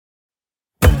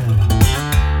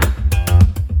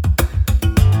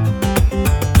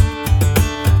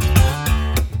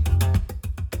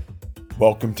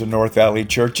Welcome to North Valley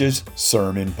Church's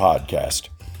Sermon Podcast.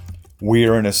 We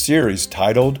are in a series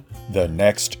titled The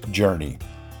Next Journey.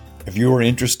 If you are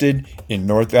interested in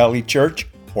North Valley Church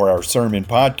or our sermon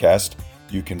podcast,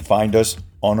 you can find us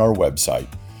on our website,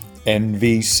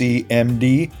 nvcmd.org.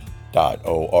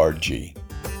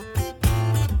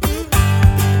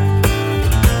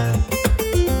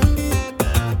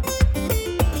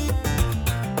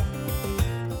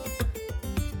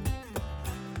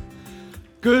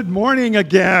 Good morning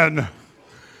again.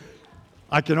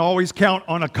 I can always count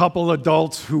on a couple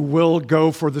adults who will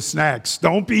go for the snacks.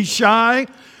 Don't be shy.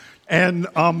 And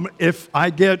if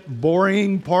I get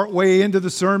boring partway into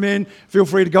the sermon, feel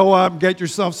free to go up and get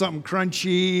yourself something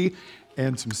crunchy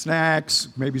and some snacks,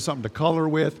 maybe something to color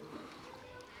with.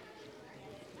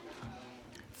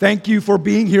 Thank you for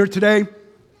being here today.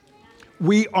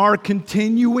 We are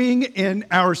continuing in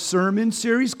our sermon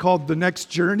series called The Next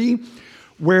Journey,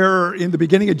 where in the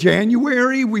beginning of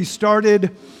January, we started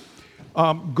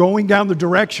going down the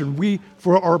direction.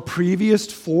 For our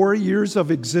previous 4 years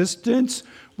of existence,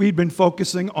 we've been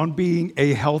focusing on being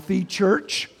a healthy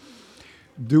church,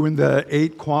 doing the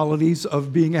 8 qualities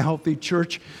of being a healthy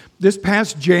church. This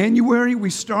past January,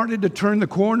 we started to turn the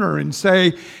corner and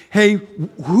say, hey,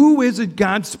 who is it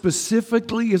God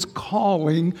specifically is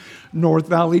calling North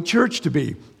Valley Church to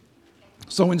be?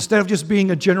 So instead of just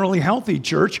being a generally healthy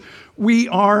church, we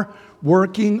are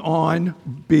working on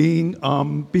being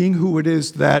who it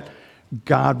is that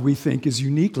God, we think, is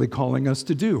uniquely calling us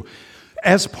to do.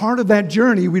 As part of that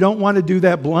journey, we don't want to do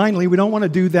that blindly. We don't want to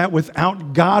do that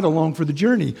without God along for the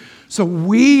journey. So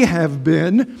we have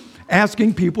been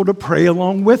asking people to pray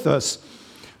along with us.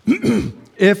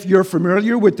 If you're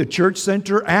familiar with the Church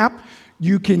Center app,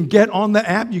 you can get on the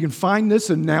app, you can find this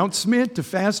announcement to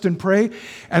fast and pray.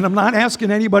 And I'm not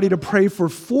asking anybody to pray for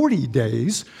 40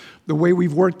 days. The way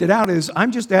we've worked it out is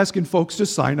I'm just asking folks to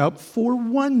sign up for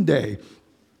one day.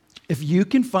 If you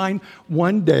can find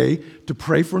one day to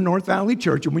pray for North Valley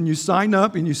Church, and when you sign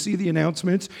up and you see the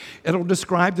announcements, it'll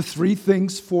describe the 3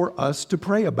 things for us to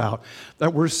pray about.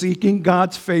 That we're seeking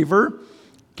God's favor,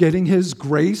 getting His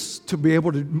grace to be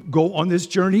able to go on this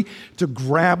journey, to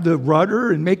grab the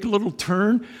rudder and make a little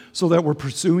turn so that we're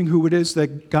pursuing who it is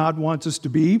that God wants us to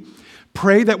be.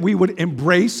 Pray that we would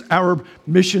embrace our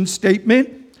mission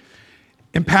statement,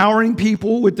 empowering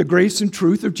people with the grace and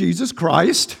truth of Jesus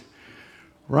Christ.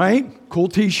 Right? Cool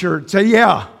t-shirt. Say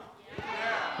yeah.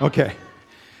 Okay.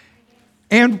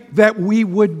 And that we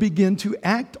would begin to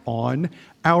act on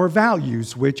our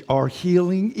values, which are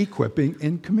healing, equipping,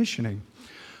 and commissioning.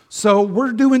 So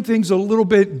we're doing things a little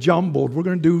bit jumbled. We're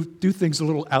going to do things a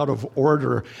little out of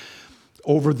order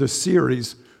over the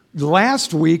series.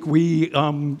 Last week, we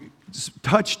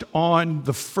touched on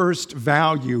the first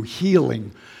value,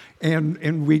 healing.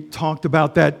 And we talked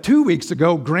about that 2 weeks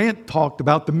ago. Grant talked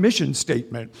about the mission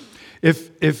statement.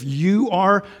 If you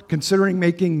are considering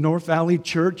making North Valley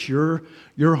Church your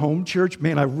home church,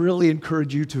 man, I really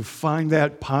encourage you to find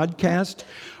that podcast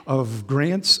of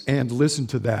Grant's and listen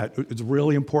to that. It's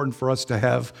really important for us to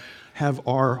have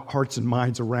our hearts and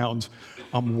minds around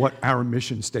what our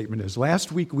mission statement is.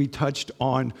 Last week, we touched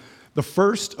on the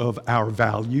first of our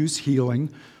values, healing.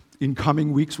 In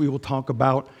coming weeks, we will talk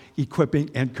about equipping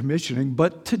and commissioning.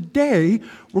 But today,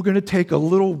 we're going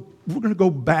to go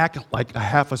back like a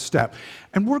half a step,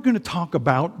 and we're going to talk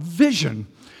about vision.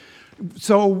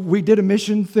 So we did a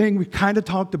mission thing. We kind of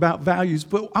talked about values,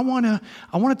 but I want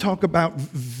to talk about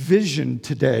vision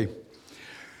today.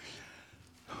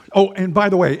 Oh, and by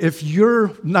the way, if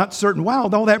you're not certain, wow,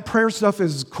 all that prayer stuff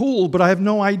is cool, but I have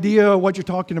no idea what you're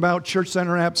talking about, Church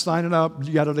Center app, signing up,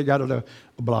 yada, yada,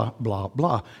 blah, blah,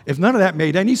 blah. If none of that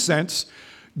made any sense,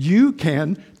 you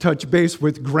can touch base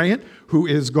with Grant, who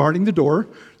is guarding the door.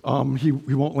 He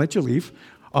won't let you leave.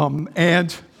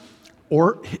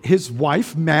 Or his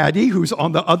wife, Maddie, who's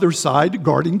on the other side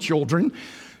guarding children.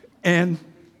 And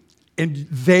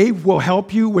they will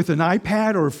help you with an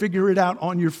iPad or figure it out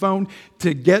on your phone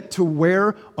to get to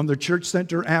where on the Church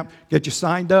Center app, get you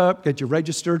signed up, get you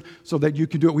registered so that you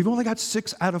can do it. We've only got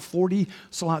 6 out of 40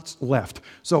 slots left.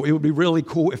 So it would be really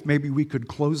cool if maybe we could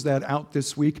close that out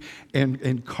this week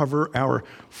and cover our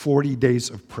 40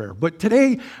 days of prayer. But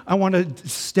today, I want to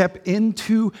step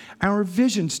into our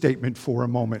vision statement for a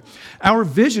moment. Our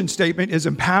vision statement is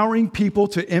empowering people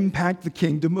to impact the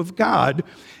kingdom of God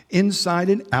inside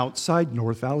and outside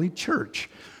North Valley Church.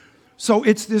 So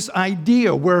it's this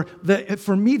idea where,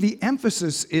 for me, the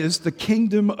emphasis is the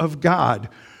kingdom of God.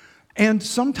 And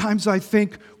sometimes I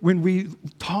think when we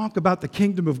talk about the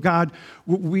kingdom of God,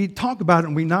 we talk about it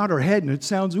and we nod our head and it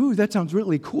sounds, ooh, that sounds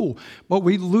really cool. But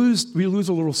we lose a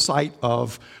little sight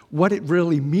of what it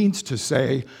really means to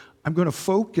say, I'm going to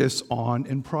focus on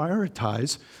and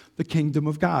prioritize the kingdom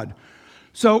of God.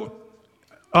 So,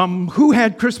 who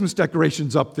had Christmas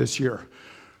decorations up this year?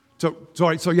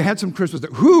 So you had some Christmas.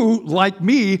 Who, like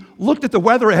me, looked at the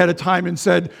weather ahead of time and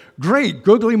said, great,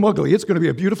 googly muggly, it's going to be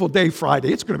a beautiful day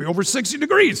Friday. It's going to be over 60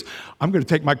 degrees. I'm going to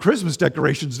take my Christmas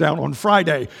decorations down on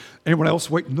Friday. Anyone else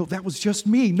wait? No, that was just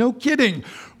me. No kidding.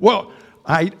 Well,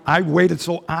 I waited,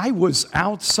 so I was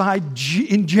outside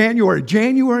in January.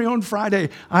 January on Friday,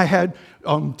 I had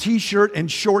T-shirt and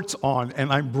shorts on,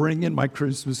 and I'm bringing my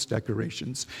Christmas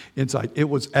decorations inside. It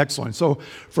was excellent. So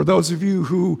for those of you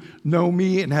who know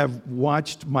me and have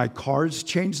watched my cars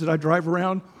change that I drive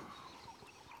around,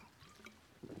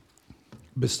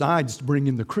 besides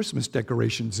bringing the Christmas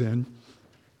decorations in,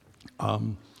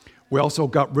 we also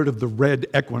got rid of the red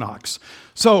Equinox.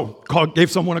 So gave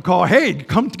someone a call, hey,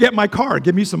 come to get my car,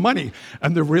 give me some money.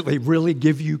 And they really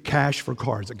give you cash for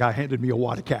cars. The guy handed me a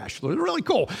wad of cash. It was really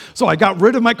cool. So I got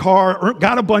rid of my car,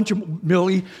 got a bunch of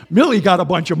Millie got a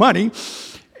bunch of money,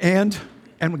 and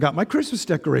we got my Christmas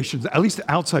decorations. At least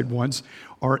the outside ones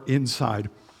are inside.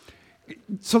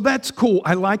 So that's cool.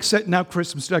 I like setting out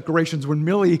Christmas decorations. When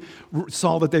Millie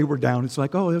saw that they were down, it's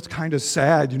like, oh, that's kind of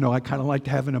sad. I kind of liked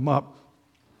having them up.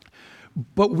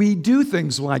 But we do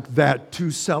things like that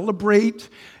to celebrate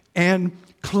and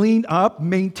clean up,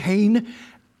 maintain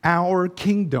our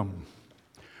kingdom,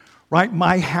 right?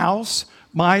 My house,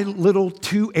 my little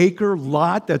 2-acre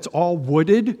lot that's all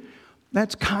wooded,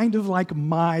 that's kind of like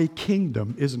my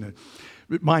kingdom, isn't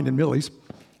it? Mine and Millie's.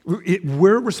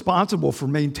 We're responsible for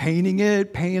maintaining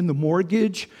it, paying the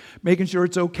mortgage, making sure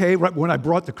it's okay. Right when I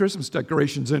brought the Christmas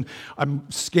decorations in, I'm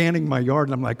scanning my yard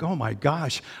and I'm like, oh my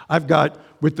gosh, I've got,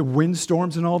 with the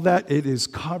windstorms and all that, it is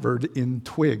covered in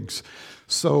twigs.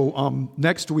 So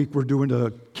next week we're doing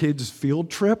a kids' field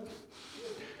trip.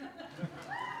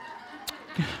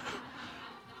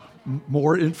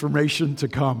 More information to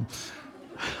come.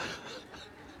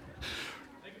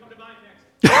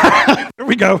 There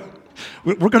we go.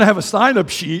 We're going to have a sign-up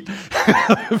sheet.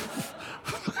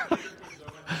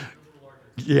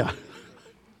 Yeah.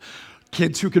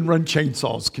 Kids who can run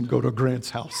chainsaws can go to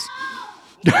Grant's house.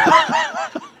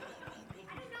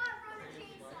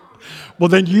 Well,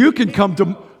 then you can come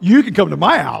to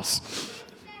my house.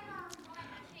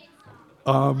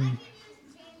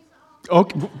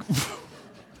 Okay.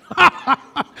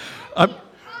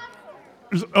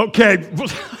 Okay.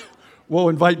 We'll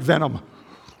invite Venom.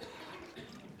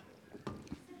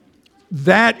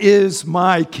 That is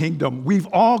my kingdom. We've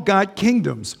all got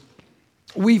kingdoms.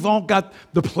 We've all got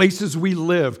the places we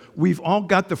live. We've all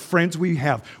got the friends we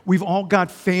have. We've all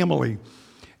got family.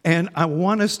 And I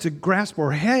want us to grasp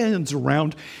our hands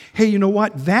around, hey, you know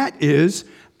what? That is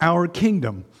our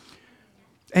kingdom.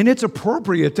 And it's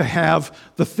appropriate to have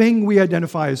the thing we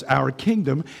identify as our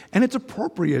kingdom, and it's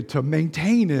appropriate to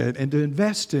maintain it and to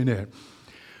invest in it.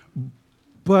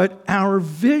 But our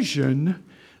vision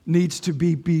needs to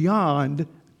be beyond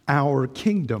our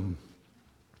kingdom.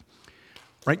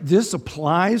 Right? This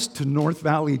applies to North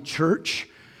Valley Church.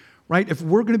 Right? If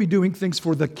we're going to be doing things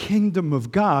for the kingdom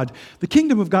of God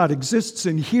exists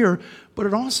in here, but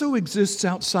it also exists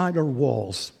outside our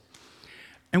walls.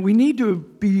 And we need to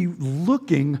be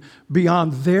looking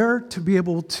beyond there to be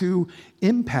able to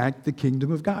impact the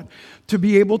kingdom of God. To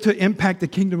be able to impact the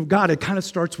kingdom of God, it kind of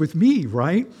starts with me,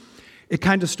 right? It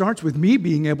kind of starts with me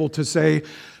being able to say,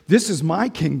 this is my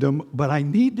kingdom, but I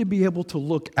need to be able to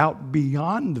look out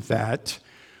beyond that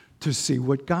to see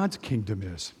what God's kingdom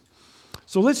is.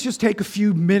 So let's just take a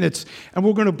few minutes and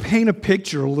we're going to paint a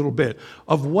picture a little bit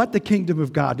of what the kingdom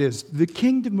of God is. The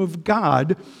kingdom of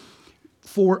God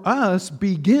for us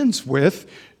begins with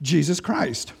Jesus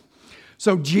Christ.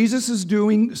 So Jesus is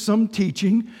doing some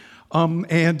teaching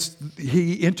and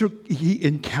he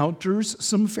encounters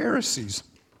some Pharisees.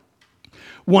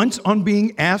 Once, on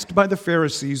being asked by the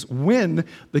Pharisees when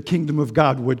the kingdom of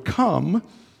God would come,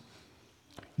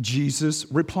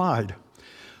 Jesus replied,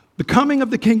 "The coming of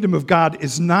the kingdom of God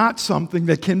is not something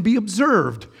that can be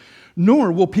observed,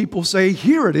 nor will people say,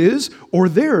 'Here it is,' or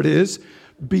 'There it is,'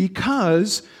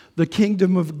 because the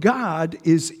kingdom of God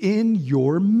is in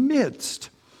your midst."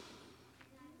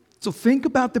 So think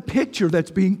about the picture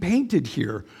that's being painted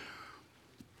here.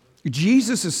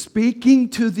 Jesus is speaking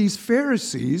to these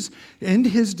Pharisees and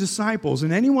his disciples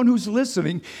and anyone who's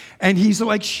listening, and he's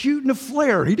like shooting a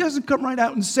flare. He doesn't come right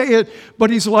out and say it,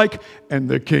 but he's like, and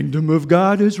the kingdom of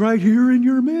God is right here in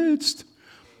your midst.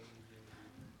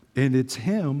 And it's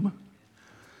him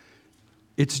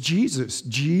It's Jesus.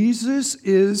 Jesus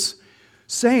is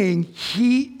saying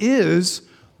he is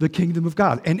the kingdom of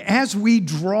God. And as we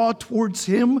draw towards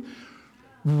him,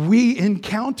 we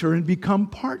encounter and become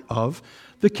part of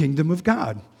the kingdom of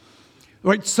God.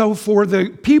 Right? So for the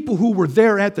people who were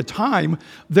there at the time,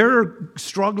 they're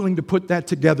struggling to put that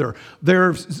together.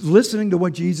 They're listening to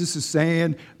what Jesus is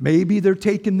saying. Maybe they're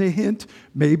taking the hint.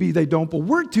 Maybe they don't. But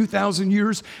we're 2,000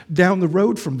 years down the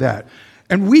road from that.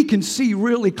 And we can see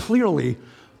really clearly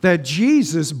that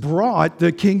Jesus brought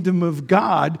the kingdom of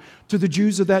God to the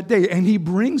Jews of that day, and he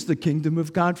brings the kingdom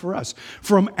of God for us.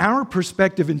 From our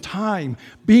perspective in time,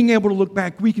 being able to look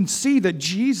back, we can see that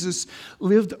Jesus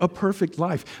lived a perfect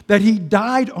life, that he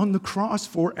died on the cross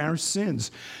for our sins,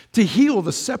 to heal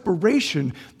the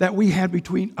separation that we had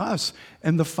between us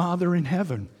and the Father in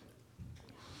heaven.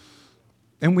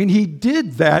 And when he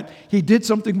did that, he did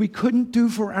something we couldn't do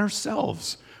for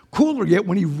ourselves. Cooler yet,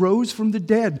 when he rose from the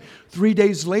dead 3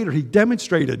 days later, he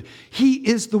demonstrated he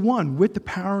is the one with the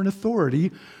power and authority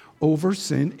over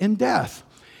sin and death.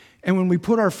 And when we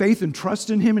put our faith and trust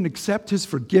in him and accept his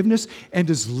forgiveness and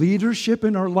his leadership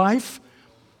in our life,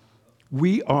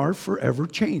 we are forever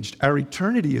changed. Our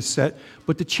eternity is set,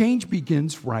 but the change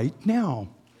begins right now.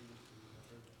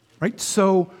 Right?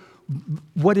 So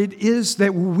what it is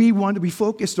that we want to be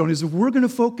focused on is if we're going to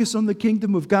focus on the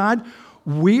kingdom of God,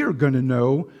 we're going to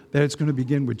know that it's going to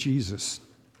begin with Jesus.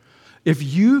 If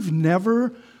you've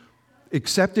never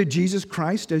accepted Jesus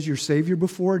Christ as your Savior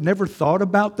before, never thought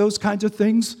about those kinds of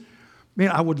things, man,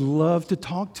 I would love to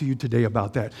talk to you today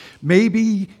about that.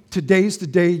 Maybe today's the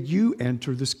day you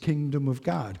enter this kingdom of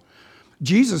God.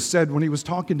 Jesus said when he was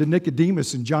talking to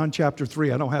Nicodemus in John chapter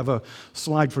 3, I don't have a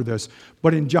slide for this,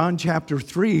 but in John chapter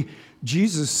 3,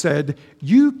 Jesus said,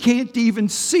 you can't even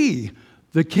see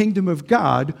the kingdom of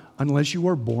God unless you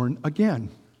are born again.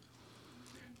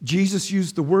 Jesus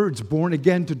used the words born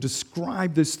again to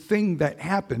describe this thing that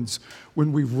happens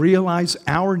when we realize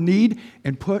our need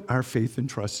and put our faith and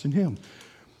trust in him.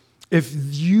 If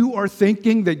you are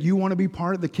thinking that you want to be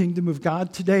part of the kingdom of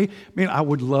God today, man, I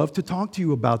would love to talk to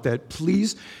you about that.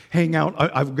 Please hang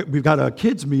out. We've got a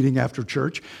kids meeting after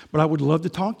church, but I would love to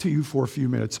talk to you for a few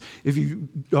minutes. If you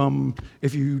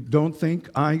don't think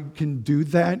I can do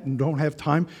that and don't have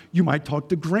time, you might talk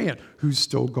to Grant, who's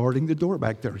still guarding the door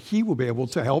back there. He will be able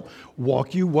to help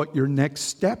walk you what your next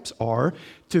steps are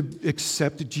to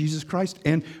accept Jesus Christ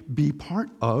and be part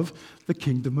of the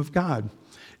kingdom of God.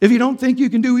 If you don't think you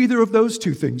can do either of those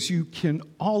two things, you can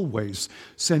always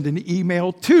send an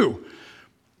email to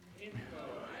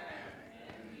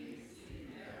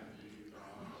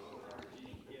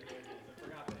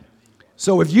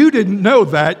So if you didn't know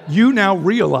that, you now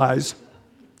realize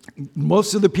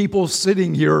most of the people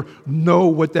sitting here know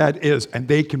what that is, and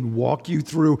they can walk you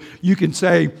through. You can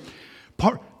say,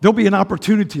 there'll be an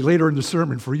opportunity later in the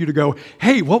sermon for you to go,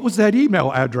 hey, what was that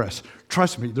email address?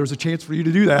 Trust me, there's a chance for you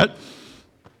to do that.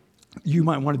 You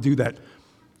might want to do that.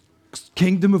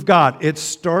 Kingdom of God, it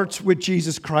starts with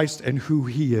Jesus Christ and who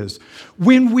he is.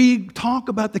 When we talk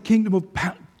about the kingdom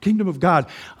of God,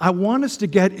 I want us to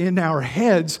get in our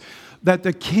heads that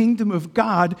the kingdom of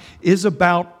God is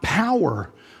about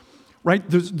power. Right?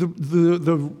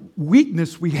 The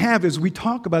weakness we have is we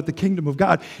talk about the kingdom of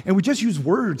God and we just use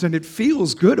words and it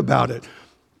feels good about it.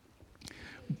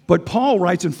 But Paul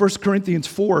writes in 1 Corinthians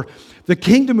 4, the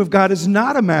kingdom of God is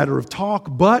not a matter of talk,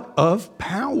 but of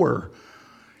power.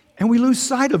 And we lose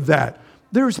sight of that.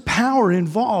 There's power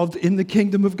involved in the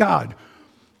kingdom of God.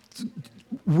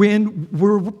 When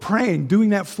we're praying, doing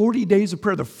that 40 days of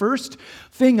prayer, the first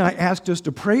thing I asked us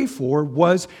to pray for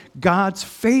was God's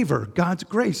favor, God's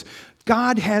grace.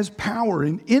 God has power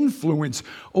and influence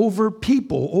over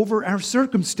people, over our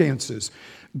circumstances.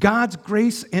 God's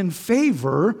grace and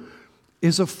favor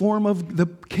is a form of the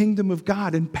kingdom of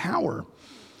God and power.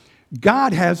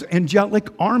 God has angelic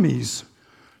armies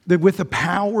that with the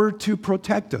power to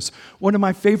protect us. One of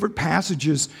my favorite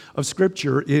passages of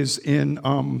Scripture is in,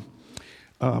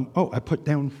 I put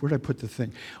down, where did I put the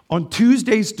thing? On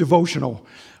Tuesday's devotional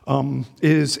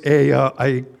is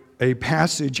a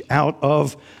passage out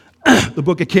of the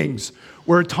book of Kings,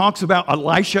 where it talks about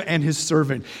Elisha and his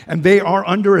servant, and they are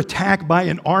under attack by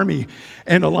an army,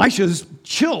 and Elisha's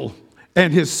chill,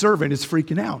 and his servant is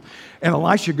freaking out. And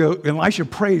Elisha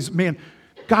prays, man,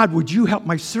 God, would you help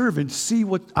my servant see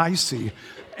what I see?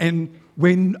 And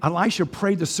when Elisha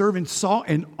prayed, the servant saw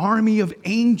an army of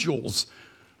angels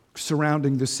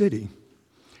surrounding the city.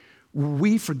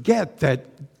 We forget that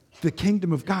the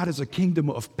kingdom of God is a kingdom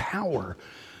of power,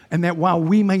 and that while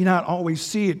we may not always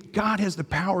see it, God has the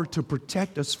power to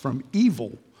protect us from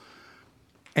evil.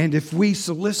 And if we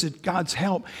solicit God's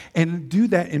help and do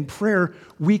that in prayer,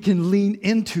 we can lean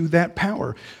into that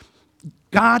power.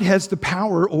 God has the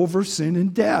power over sin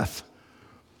and death.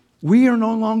 We are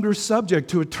no longer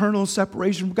subject to eternal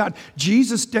separation from God.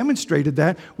 Jesus demonstrated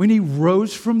that when he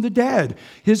rose from the dead.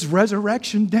 His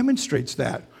resurrection demonstrates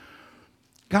that.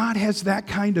 God has that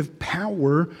kind of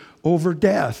power over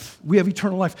death. We have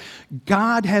eternal life.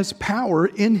 God has power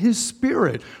in his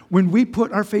Spirit. When we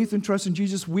put our faith and trust in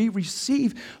Jesus, we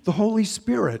receive the Holy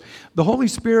Spirit. The Holy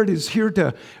Spirit is here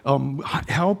to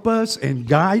help us and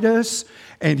guide us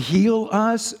and heal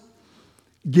us,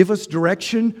 give us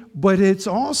direction, but he is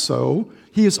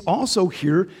also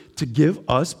here to give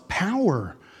us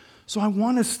power. So I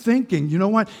want us thinking, you know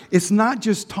what? It's not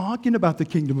just talking about the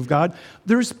kingdom of God.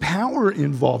 There's power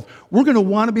involved. We're going to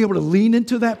want to be able to lean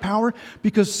into that power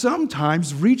because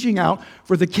sometimes reaching out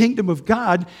for the kingdom of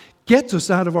God gets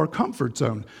us out of our comfort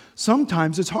zone.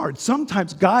 Sometimes it's hard.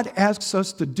 Sometimes God asks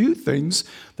us to do things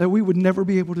that we would never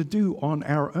be able to do on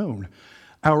our own.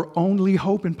 Our only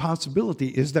hope and possibility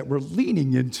is that we're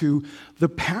leaning into the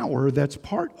power that's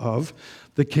part of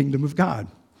the kingdom of God.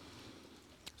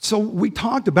 So we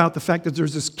talked about the fact that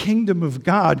there's this kingdom of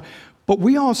God, but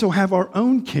we also have our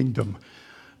own kingdom.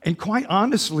 And quite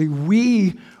honestly,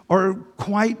 we are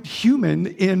quite human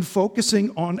in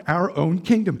focusing on our own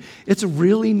kingdom. It's a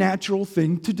really natural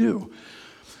thing to do.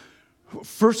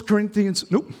 1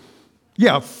 Corinthians, nope.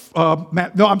 Yeah,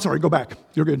 no, I'm sorry, go back.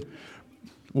 You're good.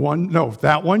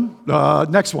 That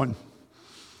one. Next one.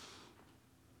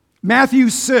 Matthew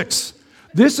 6.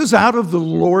 This is out of the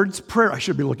Lord's Prayer. I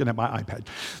should be looking at my iPad.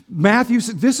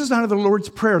 This is out of the Lord's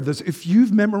Prayer. If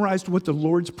you've memorized what the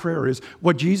Lord's Prayer is,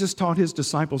 what Jesus taught his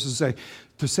disciples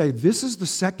to say, this is the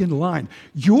second line.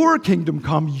 Your kingdom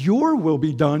come, your will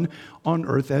be done on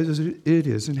earth as it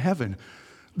is in heaven.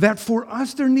 That for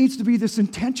us, there needs to be this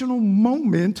intentional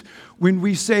moment when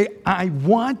we say, I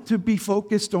want to be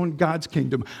focused on God's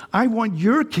kingdom. I want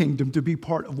your kingdom to be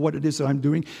part of what it is that I'm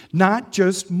doing, not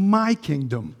just my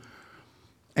kingdom.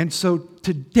 And so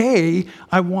today,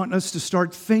 I want us to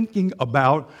start thinking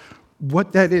about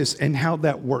what that is and how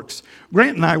that works.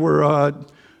 Grant and I were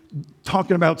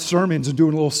talking about sermons and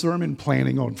doing a little sermon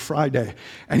planning on Friday.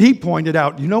 And he pointed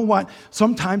out, you know what?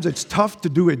 Sometimes it's tough to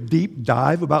do a deep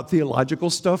dive about theological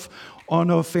stuff on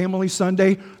a family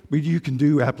Sunday, but you can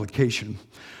do application.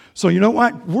 So you know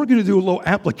what? We're going to do a little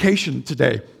application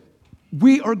today.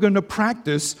 We are going to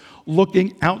practice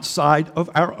looking outside of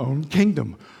our own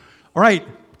kingdom. All right,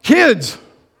 kids,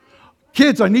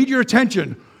 I need your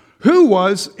attention. Who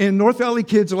was in North Valley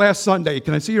Kids last Sunday?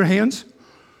 Can I see your hands?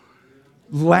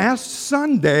 Last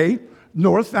Sunday,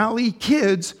 North Valley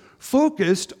Kids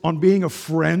focused on being a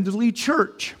friendly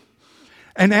church.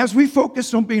 And as we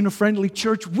focused on being a friendly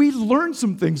church, we learned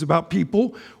some things about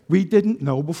people we didn't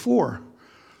know before.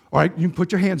 All right, you can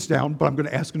put your hands down, but I'm going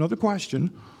to ask another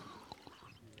question.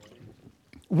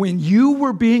 When you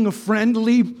were being a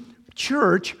friendly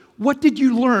church, what did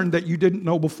you learn that you didn't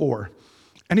know before?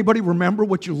 Anybody remember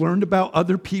what you learned about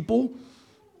other people?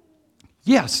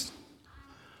 Yes.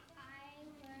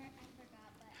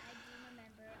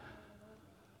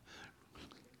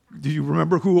 Do you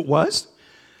remember who it was?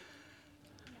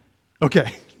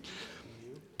 Okay.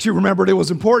 You remembered it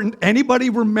was important. Anybody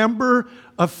remember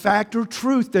a fact or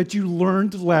truth that you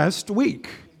learned last week?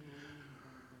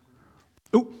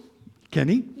 Oh,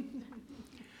 Kenny?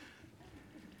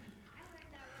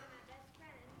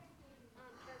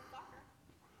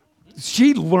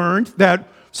 She learned that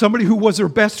somebody who was her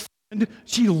best friend,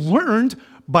 she learned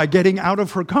by getting out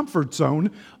of her comfort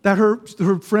zone that her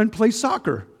friend plays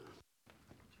soccer.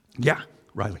 Yeah,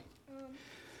 Riley.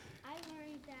 I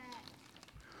learned that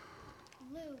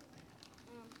Luke,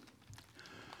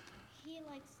 he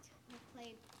likes to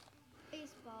play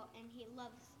baseball and he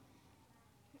loves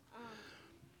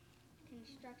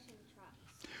construction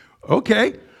trucks.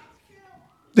 Okay.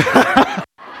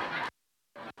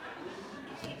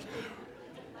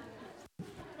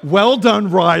 Well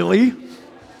done, Riley.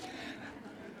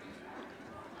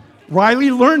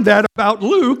 Riley learned that about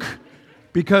Luke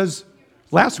because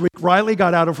last week Riley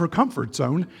got out of her comfort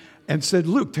zone and said,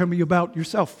 Luke, tell me about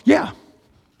yourself. Yeah.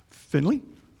 Finley?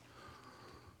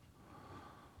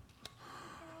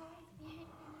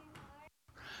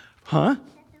 Huh?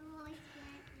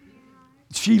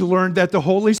 She learned that the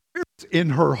Holy Spirit's in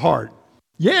her heart.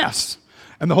 Yes.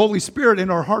 And the Holy Spirit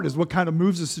in our heart is what kind of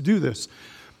moves us to do this.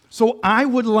 So I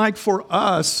would like for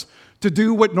us to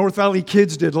do what North Valley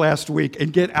Kids did last week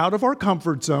and get out of our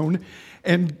comfort zone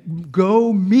and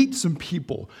go meet some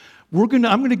people. I'm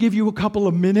going to give you a couple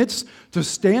of minutes to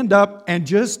stand up and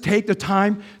just take the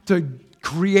time to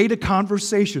create a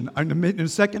conversation. In a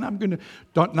second, I'm going to,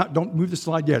 don't move the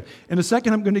slide yet. In a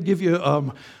second, I'm going to give you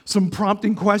some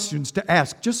prompting questions to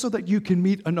ask, just so that you can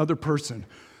meet another person.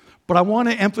 But I want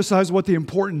to emphasize what the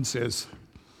importance is.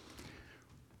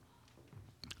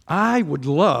 I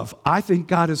think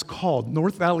God has called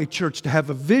North Valley Church to have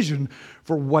a vision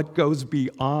for what goes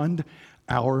beyond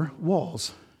our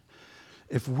walls.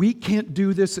 If we can't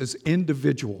do this as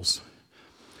individuals,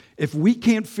 if we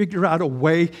can't figure out a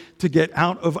way to get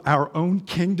out of our own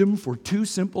kingdom for 2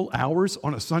 simple hours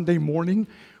on a Sunday morning,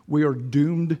 we are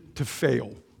doomed to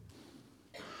fail.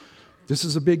 This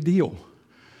is a big deal.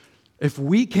 If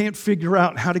we can't figure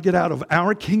out how to get out of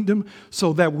our kingdom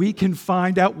so that we can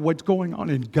find out what's going on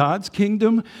in God's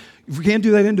kingdom, if we can't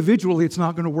do that individually, it's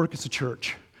not going to work as a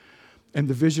church. And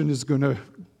the vision is going to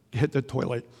hit the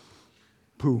toilet.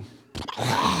 Poo.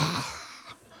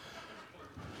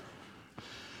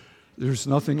 There's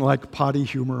nothing like potty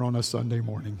humor on a Sunday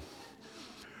morning.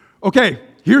 Okay,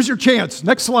 here's your chance.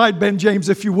 Next slide, Ben James,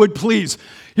 if you would, please.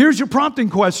 Here's your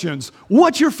prompting questions.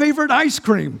 What's your favorite ice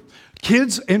cream?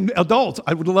 Kids and adults,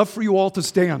 I would love for you all to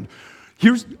stand.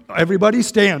 Everybody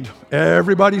stand.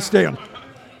 Everybody stand.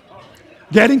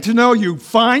 Getting to know you.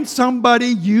 Find somebody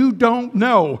you don't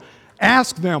know.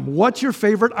 Ask them, what's your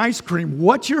favorite ice cream?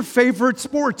 What's your favorite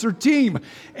sports or team?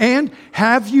 And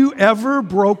have you ever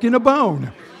broken a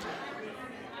bone?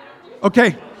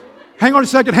 Okay, hang on a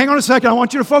second. I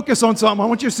want you to focus on something. I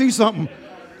want you to see something.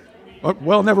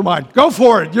 Well, never mind. Go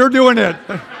for it. You're doing it.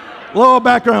 Little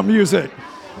background music.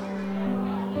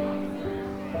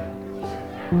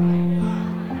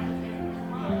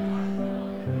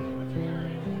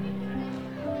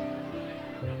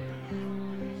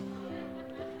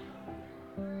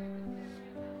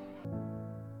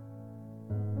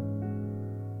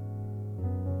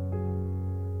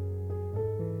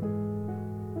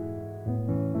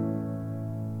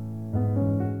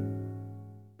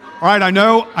 All right, I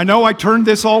know I turned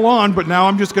this all on, but now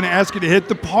I'm just going to ask you to hit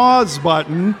the pause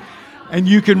button, and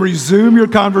you can resume your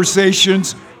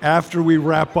conversations after we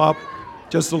wrap up.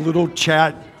 Just a little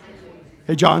chat.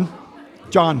 Hey, John.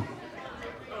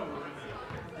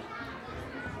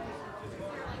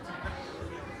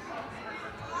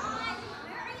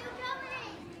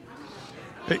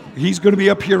 Hey, he's going to be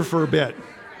up here for a bit.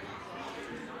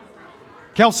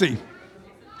 Kelsey.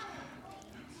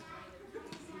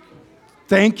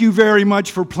 Thank you very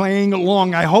much for playing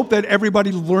along. I hope that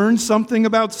everybody learned something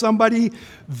about somebody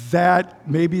that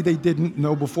maybe they didn't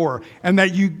know before. And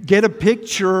that you get a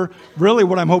picture, really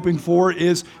what I'm hoping for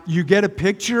is you get a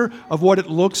picture of what it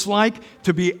looks like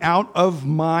to be out of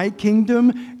my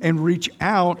kingdom and reach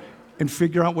out and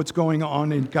figure out what's going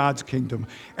on in God's kingdom.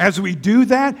 As we do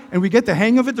that and we get the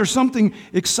hang of it, there's something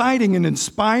exciting and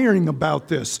inspiring about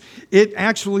this. It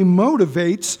actually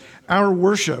motivates our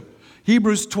worship.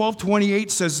 Hebrews 12:28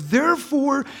 says,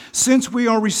 "Therefore, since we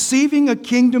are receiving a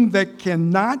kingdom that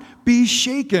cannot be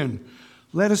shaken,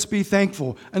 let us be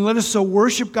thankful, and let us so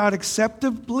worship God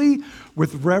acceptably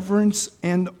with reverence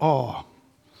and awe."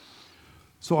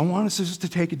 So I want us just to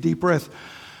take a deep breath.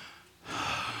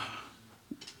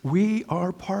 We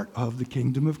are part of the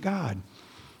kingdom of God.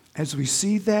 As we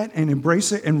see that and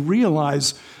embrace it and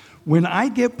realize when I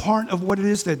get part of what it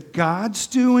is that God's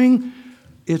doing,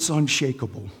 it's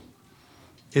unshakable.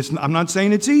 I'm not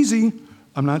saying it's easy.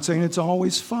 I'm not saying it's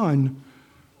always fun.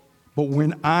 But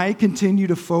when I continue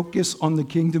to focus on the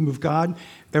kingdom of God,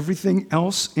 everything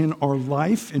else in our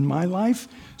life, in my life,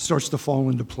 starts to fall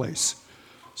into place.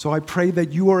 So I pray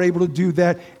that you are able to do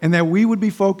that and that we would be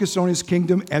focused on his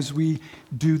kingdom as we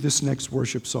do this next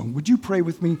worship song. Would you pray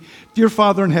with me? Dear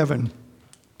Father in heaven,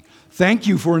 thank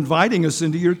you for inviting us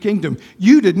into your kingdom.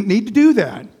 You didn't need to do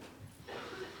that,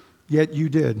 yet you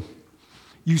did.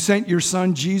 You sent your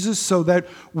son, Jesus, so that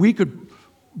we could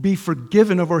be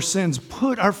forgiven of our sins,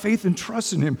 put our faith and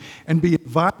trust in him, and be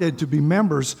invited to be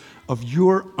members of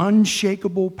your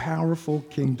unshakable, powerful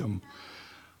kingdom.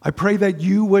 I pray that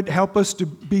you would help us to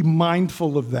be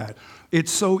mindful of that.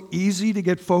 It's so easy to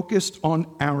get focused on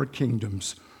our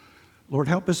kingdoms. Lord,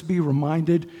 help us be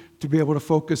reminded to be able to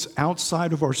focus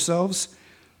outside of ourselves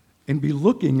and be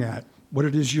looking at what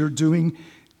it is you're doing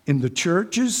in the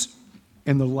churches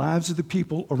and the lives of the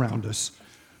people around us.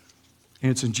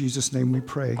 And it's in Jesus' name we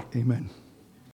pray. Amen.